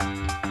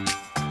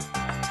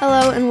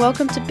Hello and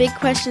welcome to Big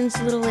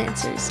Questions, Little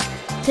Answers.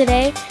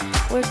 Today,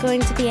 we're going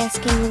to be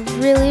asking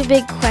a really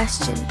big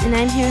question, and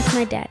I'm here with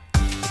my dad.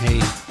 Hey,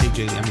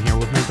 DJ, I'm here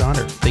with my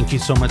daughter. Thank you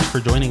so much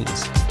for joining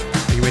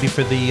us. Are you ready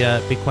for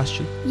the big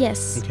question?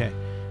 Yes. Okay.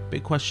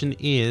 Big question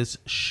is,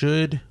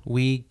 should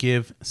we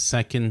give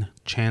second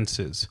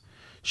chances?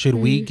 Should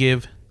we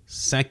give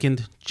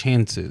second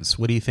chances?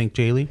 What do you think,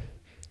 Jaylee?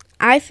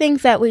 I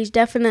think that we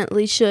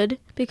definitely should,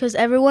 because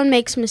everyone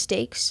makes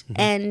mistakes,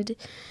 and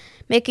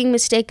making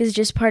mistake is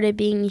just part of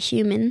being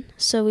human,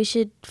 so we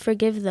should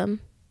forgive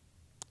them.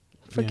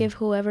 Forgive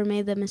whoever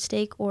made the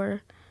mistake,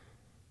 or,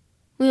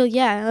 well,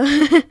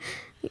 yeah.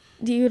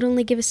 You would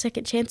only give a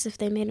second chance if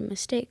they made a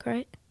mistake,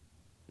 right?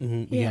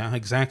 Yeah,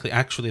 exactly.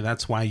 Actually,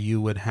 that's why you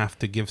would have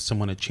to give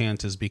someone a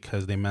chance, is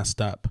because they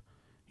messed up,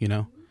 you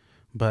know?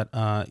 But,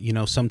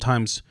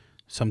 sometimes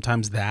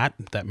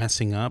that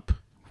messing up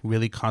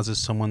really causes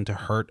someone to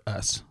hurt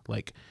us.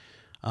 Like,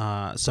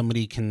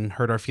 somebody can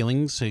hurt our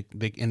feelings,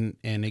 and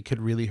it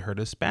could really hurt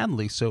us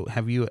badly. So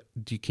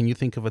can you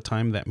think of a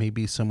time that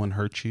maybe someone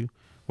hurt you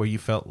where you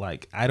felt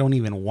like, I don't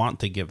even want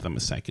to give them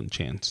a second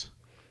chance?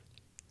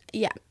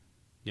 Yeah.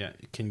 Yeah.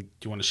 Do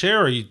you want to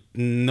share, or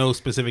no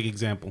specific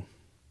example?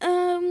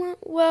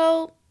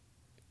 Well,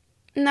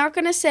 not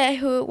gonna say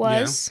who it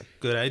was. Yeah,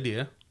 good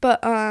idea.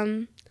 But,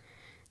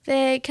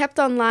 they kept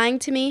on lying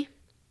to me,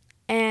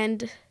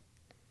 and,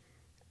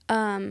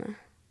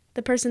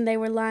 the person they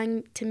were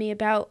lying to me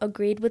about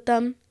agreed with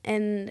them,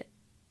 and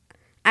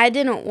I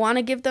didn't want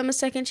to give them a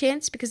second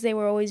chance because they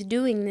were always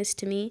doing this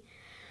to me,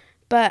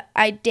 but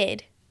I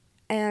did,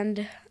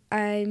 and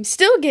I'm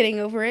still getting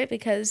over it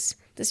because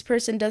this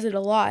person does it a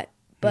lot,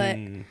 but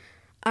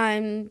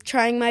I'm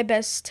trying my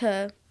best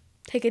to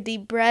take a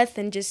deep breath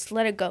and just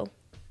let it go.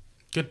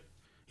 Good.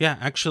 Yeah,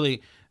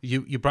 actually,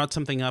 you brought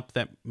something up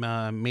that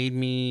made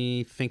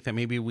me think that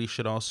maybe we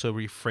should also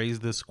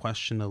rephrase this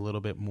question a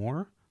little bit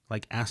more.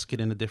 Like, ask it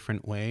in a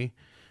different way.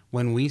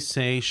 When we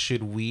say,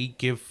 should we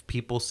give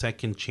people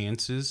second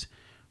chances,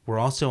 we're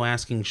also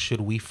asking,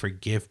 should we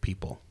forgive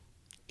people?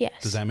 Yes.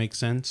 Does that make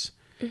sense?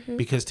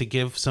 Because to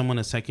give someone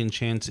a second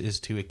chance is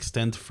to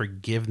extend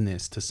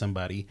forgiveness to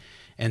somebody.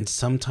 And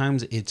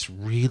sometimes it's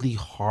really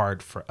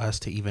hard for us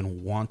to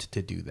even want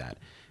to do that,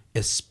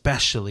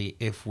 especially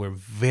if we're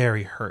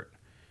very hurt.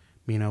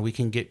 You know, we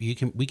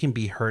can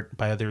be hurt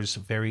by others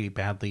very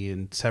badly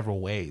in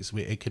several ways.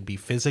 It could be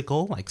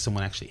physical, like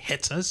someone actually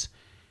hits us.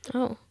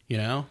 Oh. You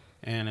know,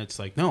 and it's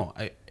like, no,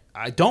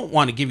 I don't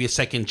want to give you a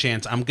second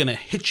chance. I'm gonna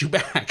hit you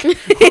back,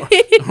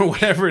 or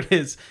whatever it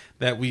is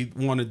that we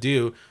want to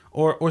do.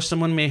 Or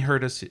someone may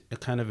hurt us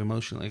kind of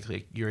emotionally,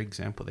 like your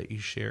example that you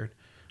shared.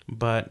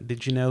 But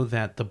did you know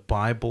that the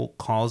Bible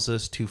calls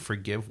us to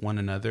forgive one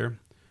another?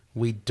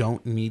 We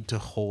don't need to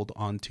hold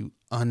on to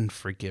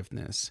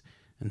unforgiveness.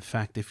 In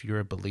fact, if you're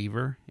a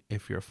believer,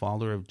 if you're a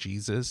follower of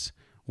Jesus,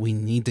 we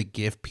need to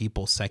give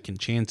people second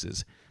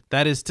chances.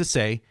 That is to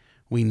say,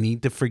 we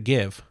need to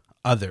forgive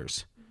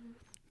others.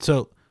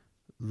 So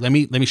let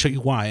me show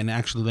you why, and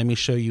actually let me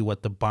show you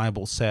what the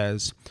Bible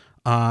says.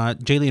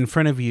 Jaylee, in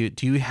front of you,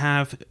 do you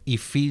have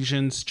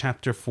Ephesians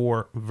chapter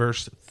 4,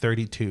 verse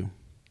 32?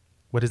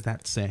 What does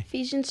that say?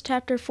 Ephesians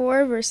chapter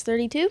 4, verse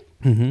 32.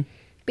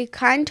 Be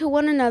kind to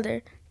one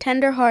another,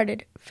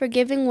 tender-hearted,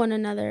 forgiving one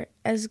another,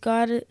 as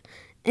God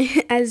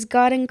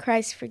in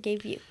Christ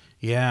forgave you.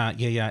 Yeah.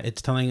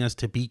 It's telling us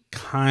to be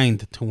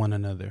kind to one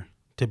another,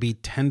 to be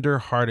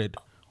tender-hearted.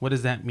 What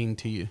does that mean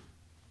to you?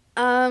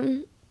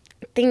 I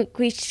think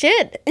we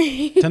should.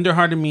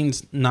 Tender-hearted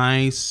means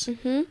nice,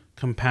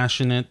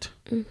 compassionate,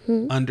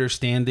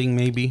 understanding,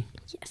 maybe.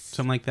 Yes.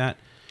 Something like that.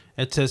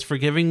 It says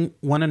forgiving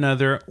one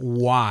another.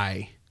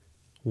 Why?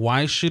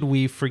 Why should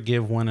we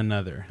forgive one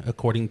another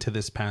according to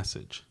this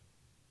passage?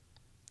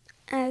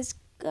 As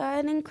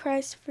God in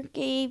Christ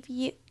forgave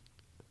you.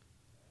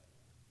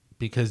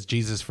 Because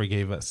Jesus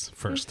forgave us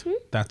first.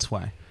 That's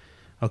why.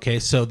 Okay,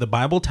 so the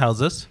Bible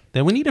tells us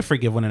that we need to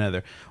forgive one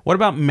another. What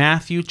about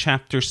Matthew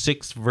chapter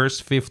 6, verse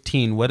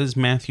 15? What does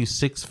Matthew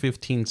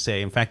 6:15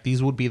 say? In fact,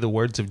 these would be the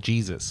words of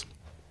Jesus.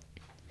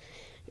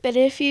 But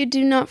if you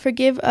do not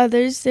forgive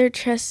others their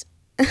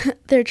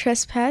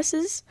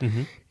trespasses,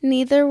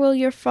 neither will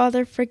your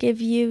Father forgive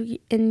you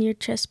in your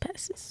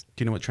trespasses.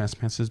 Do you know what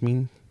trespasses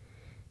mean?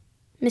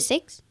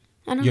 Mistakes?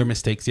 I don't Your know.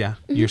 mistakes, yeah.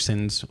 Your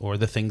sins, or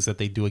the things that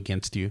they do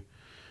against you.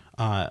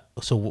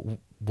 So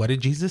what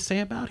did Jesus say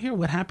about here?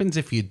 What happens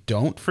if you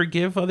don't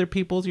forgive other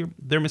people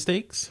their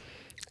mistakes?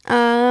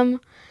 Neither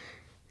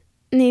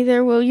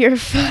will your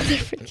Father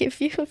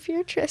forgive you of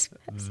your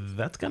trespasses.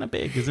 That's kind of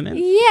big, isn't it?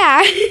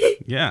 Yeah.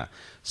 Yeah.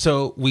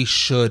 So we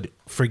should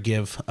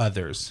forgive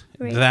others.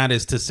 Right. That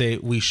is to say,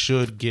 we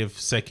should give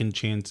second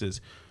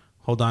chances.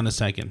 Hold on a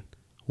second.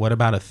 What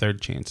about a third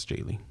chance,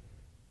 Jaylee?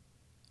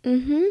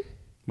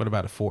 What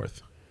about a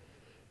fourth?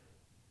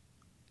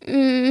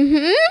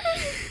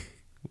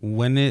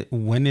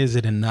 When is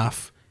it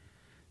enough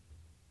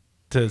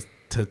to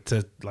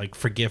like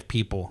forgive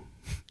people?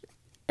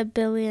 A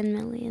billion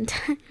million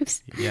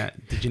times. Yeah.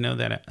 Did you know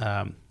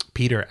that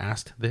Peter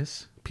asked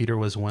this? Peter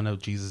was one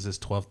of Jesus's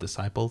 12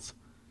 disciples.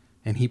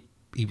 And he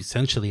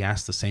essentially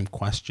asked the same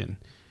question.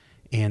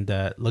 And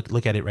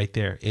look at it right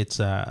there. It's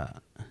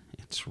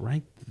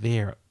right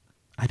there.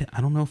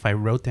 I don't know if I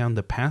wrote down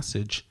the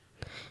passage.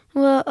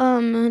 Well,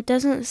 it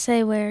doesn't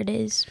say where it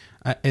is.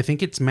 I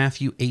think it's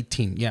Matthew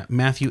 18. Yeah,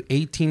 Matthew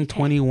 18,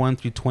 21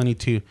 through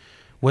 22.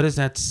 What does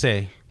that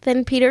say?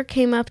 Then Peter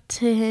came up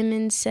to him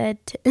and said,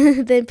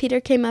 Then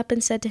Peter came up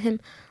and said to him,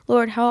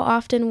 Lord, how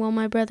often will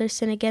my brother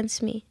sin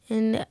against me,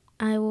 and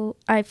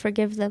I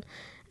forgive them?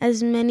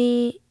 As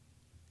many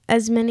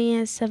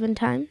as 7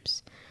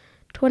 times?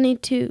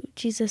 22,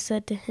 Jesus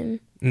said to him.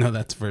 No,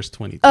 that's verse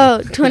 22.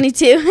 Oh,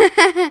 22.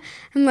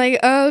 I'm like,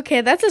 oh,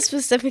 okay, that's a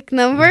specific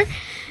number.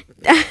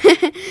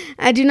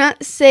 I do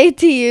not say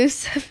to you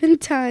 7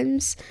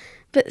 times,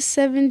 but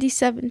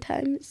 77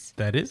 times.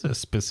 That is a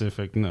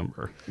specific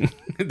number.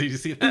 Did you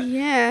see that?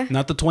 Yeah.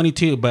 Not the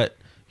 22, but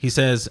he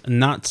says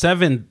not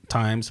 7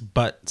 times,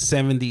 but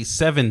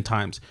 77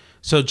 times.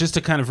 So just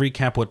to kind of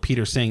recap what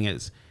Peter's saying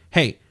is,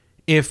 hey,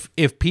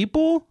 if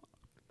people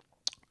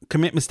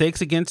commit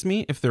mistakes against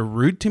me, if they're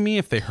rude to me,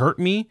 if they hurt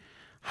me,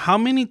 how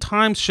many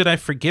times should I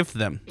forgive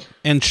them?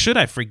 And should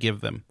I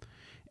forgive them?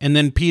 And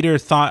then Peter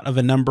thought of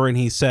a number and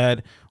he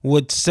said,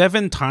 would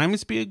 7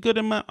 times be a good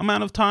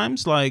amount of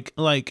times? Like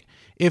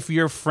if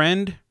your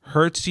friend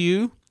hurts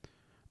you,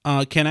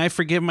 can I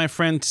forgive my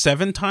friend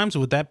 7 times?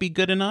 Would that be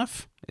good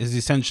enough? Is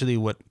essentially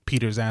what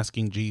Peter's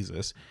asking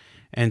Jesus.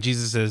 And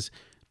Jesus says,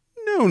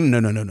 no.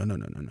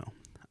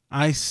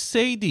 I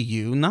say to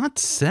you, not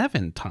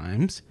 7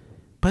 times,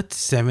 but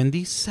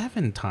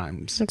 77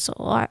 times. That's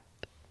a lot.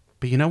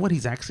 But you know what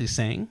he's actually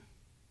saying?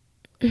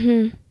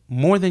 Mm-hmm.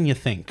 More than you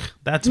think.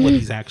 That's what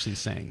he's actually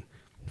saying.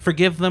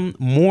 Forgive them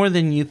more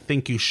than you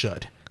think you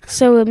should.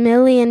 So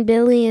 1,000,000,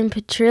 billion,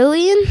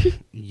 quadrillion?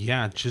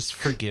 Yeah, just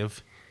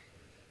forgive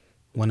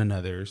one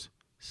another's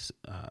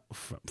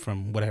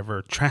from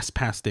whatever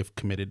trespass they've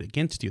committed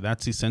against you.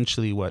 That's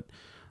essentially what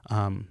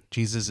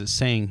Jesus is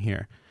saying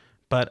here.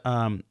 But,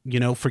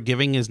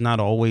 forgiving is not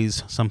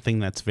always something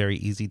that's very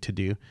easy to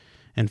do.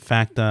 In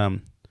fact,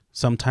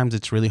 sometimes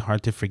it's really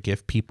hard to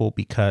forgive people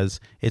because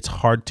it's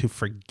hard to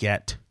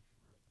forget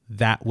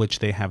that which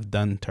they have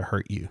done to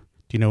hurt you.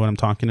 Do you know what I'm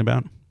talking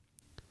about?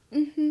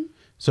 Mm-hmm.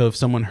 So if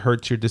someone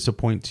hurts you,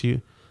 disappoints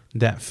you,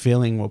 that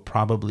feeling will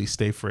probably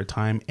stay for a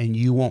time and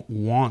you won't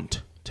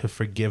want to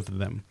forgive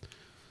them.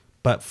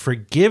 But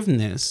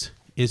forgiveness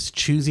is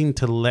choosing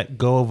to let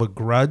go of a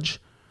grudge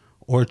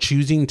or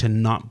choosing to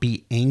not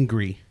be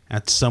angry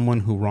at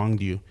someone who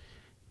wronged you,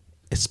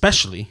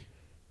 especially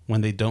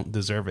when they don't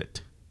deserve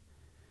it.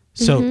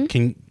 So I'm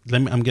going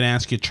to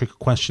ask you a trick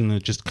question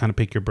and just kind of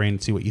pick your brain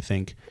and see what you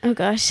think. Oh,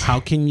 gosh.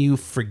 How can you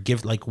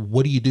forgive? Like,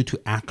 what do you do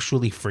to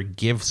actually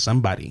forgive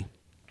somebody?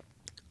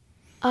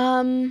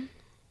 Let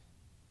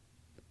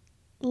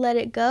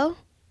it go.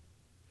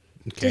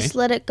 Okay. Just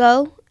let it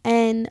go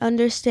and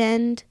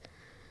understand.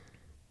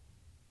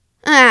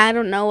 I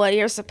don't know what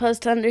you're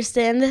supposed to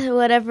understand.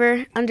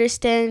 Whatever.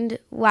 Understand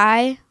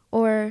why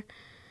or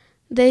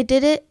they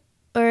did it.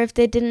 Or if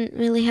they didn't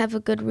really have a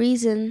good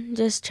reason,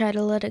 just try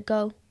to let it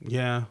go.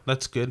 Yeah,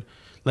 that's good.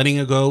 Letting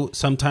it go,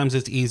 sometimes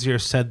it's easier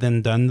said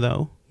than done,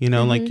 though.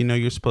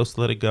 You're supposed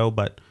to let it go.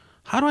 But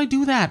how do I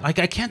do that? Like,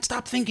 I can't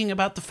stop thinking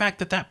about the fact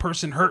that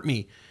person hurt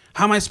me.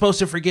 How am I supposed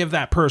to forgive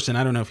that person?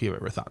 I don't know if you've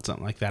ever thought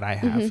something like that. I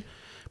have. Mm-hmm.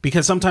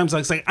 Because sometimes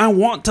it's like, I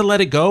want to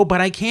let it go,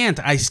 but I can't.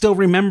 I still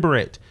remember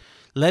it.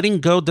 Letting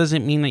go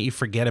doesn't mean that you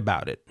forget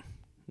about it.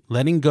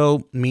 Letting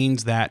go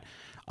means that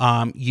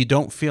you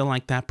don't feel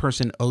like that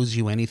person owes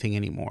you anything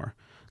anymore.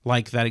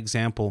 Like that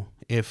example,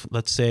 if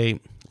let's say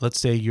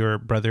your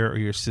brother or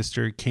your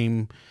sister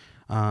came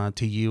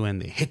to you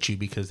and they hit you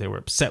because they were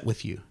upset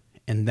with you,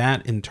 and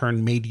that in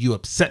turn made you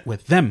upset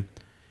with them.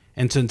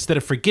 And so instead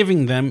of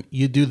forgiving them,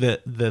 you do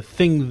the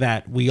thing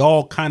that we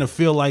all kind of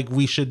feel like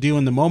we should do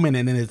in the moment,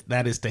 and then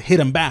that is to hit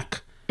them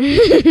back.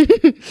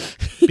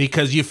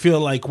 Because you feel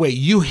like, wait,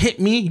 you hit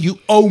me, you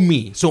owe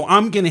me, so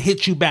I'm going to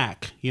hit you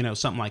back,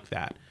 something like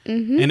that.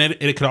 Mm-hmm. And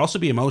it could also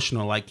be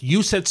emotional. Like,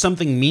 you said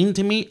something mean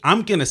to me,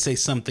 I'm going to say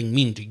something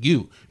mean to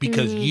you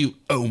because you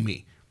owe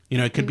me.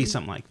 It could be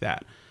something like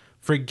that.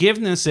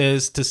 Forgiveness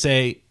is to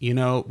say,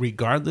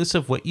 regardless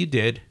of what you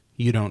did,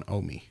 you don't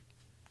owe me.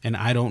 And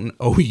I don't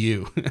owe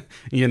you.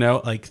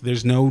 Like,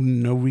 there's no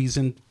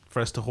reason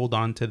for us to hold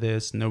on to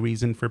this, no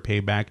reason for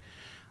payback.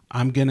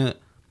 I'm going to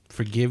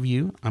forgive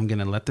you. I'm going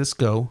to let this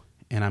go,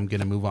 and I'm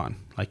going to move on,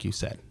 like you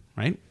said,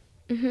 right?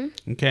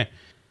 Mm-hmm. Okay.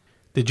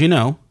 Did you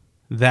know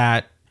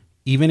that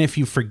even if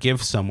you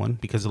forgive someone,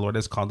 because the Lord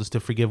has called us to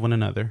forgive one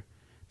another,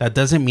 that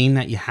doesn't mean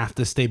that you have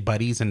to stay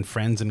buddies and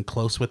friends and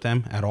close with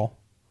them at all?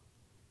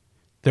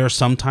 There are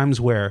some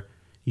times where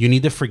you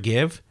need to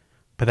forgive,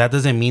 but that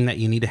doesn't mean that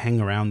you need to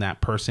hang around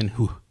that person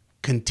who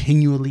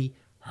continually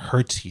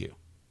hurts you.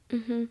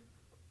 Mm-hmm.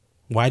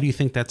 Why do you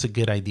think that's a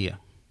good idea?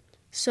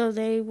 So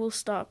they will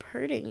stop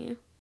hurting you.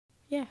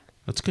 Yeah.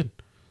 That's good.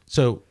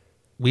 So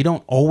we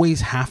don't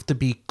always have to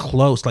be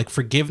close. Like,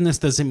 forgiveness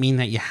doesn't mean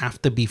that you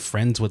have to be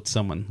friends with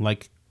someone,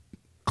 like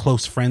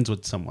close friends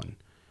with someone.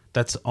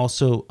 That's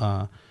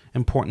also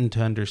important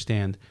to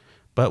understand.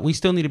 but we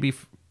still need to be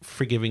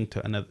forgiving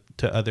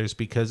to others,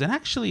 because it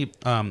actually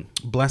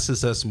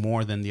blesses us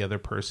more than the other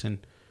person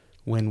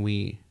when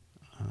we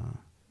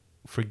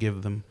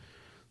forgive them.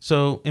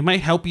 So it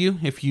might help you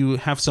if you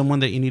have someone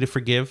that you need to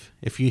forgive,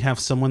 if you have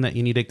someone that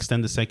you need to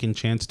extend a second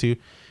chance to.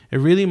 It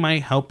really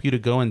might help you to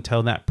go and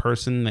tell that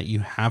person that you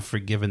have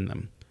forgiven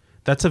them.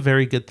 That's a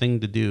very good thing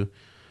to do.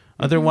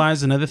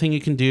 Otherwise, another thing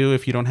you can do,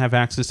 if you don't have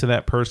access to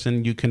that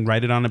person, you can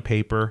write it on a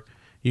paper.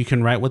 You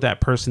can write what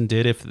that person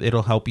did if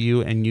it'll help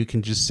you, and you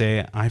can just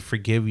say, I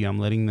forgive you, I'm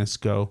letting this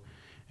go.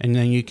 And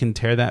then you can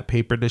tear that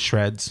paper to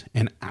shreds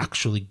and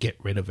actually get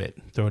rid of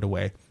it, throw it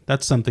away.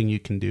 That's something you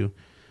can do.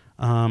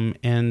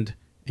 And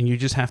you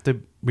just have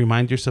to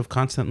remind yourself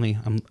constantly,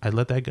 I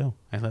let that go.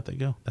 I let that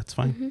go. That's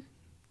fine.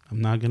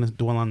 I'm not going to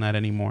dwell on that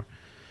anymore.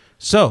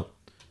 So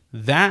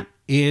that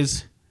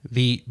is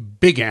the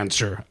big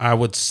answer, I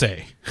would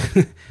say.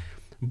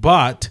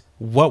 But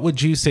what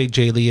would you say,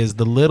 Jaylee, is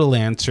the little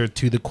answer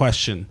to the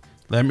question?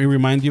 Let me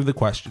remind you of the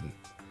question.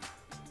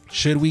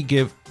 Should we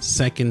give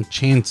second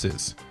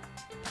chances?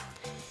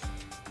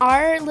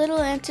 Our little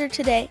answer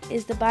today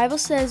is the Bible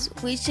says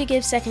we should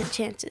give second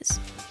chances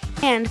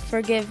and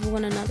forgive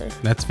one another.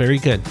 That's very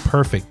good.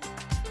 Perfect.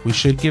 We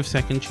should give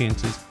second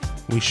chances.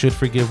 We should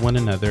forgive one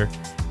another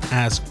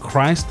as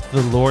Christ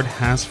the Lord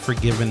has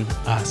forgiven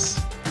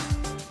us.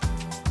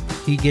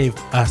 He gave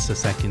us a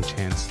second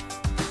chance,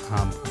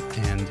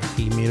 and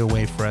he made a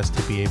way for us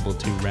to be able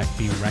to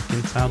be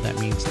reconciled. That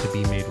means to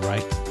be made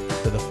right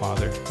to the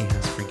Father. He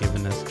has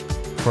forgiven us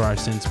for our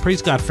sins.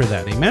 Praise God for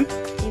that. Amen?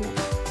 Amen.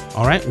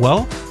 All right.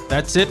 Well,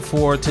 that's it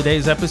for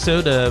today's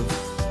episode of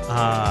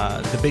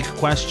the Big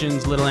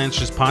Questions, Little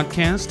Answers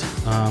podcast.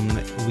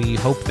 We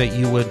hope that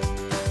you would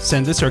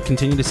send us or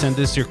continue to send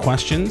us your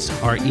questions.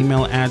 Our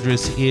email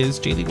address is,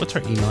 Jaylee, what's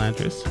our email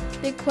address?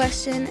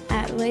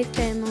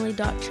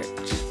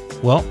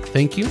 bigquestion@layfamily.church. Well,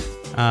 thank you.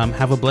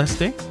 Have a blessed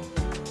day.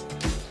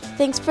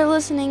 Thanks for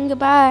listening.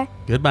 Goodbye.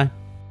 Goodbye.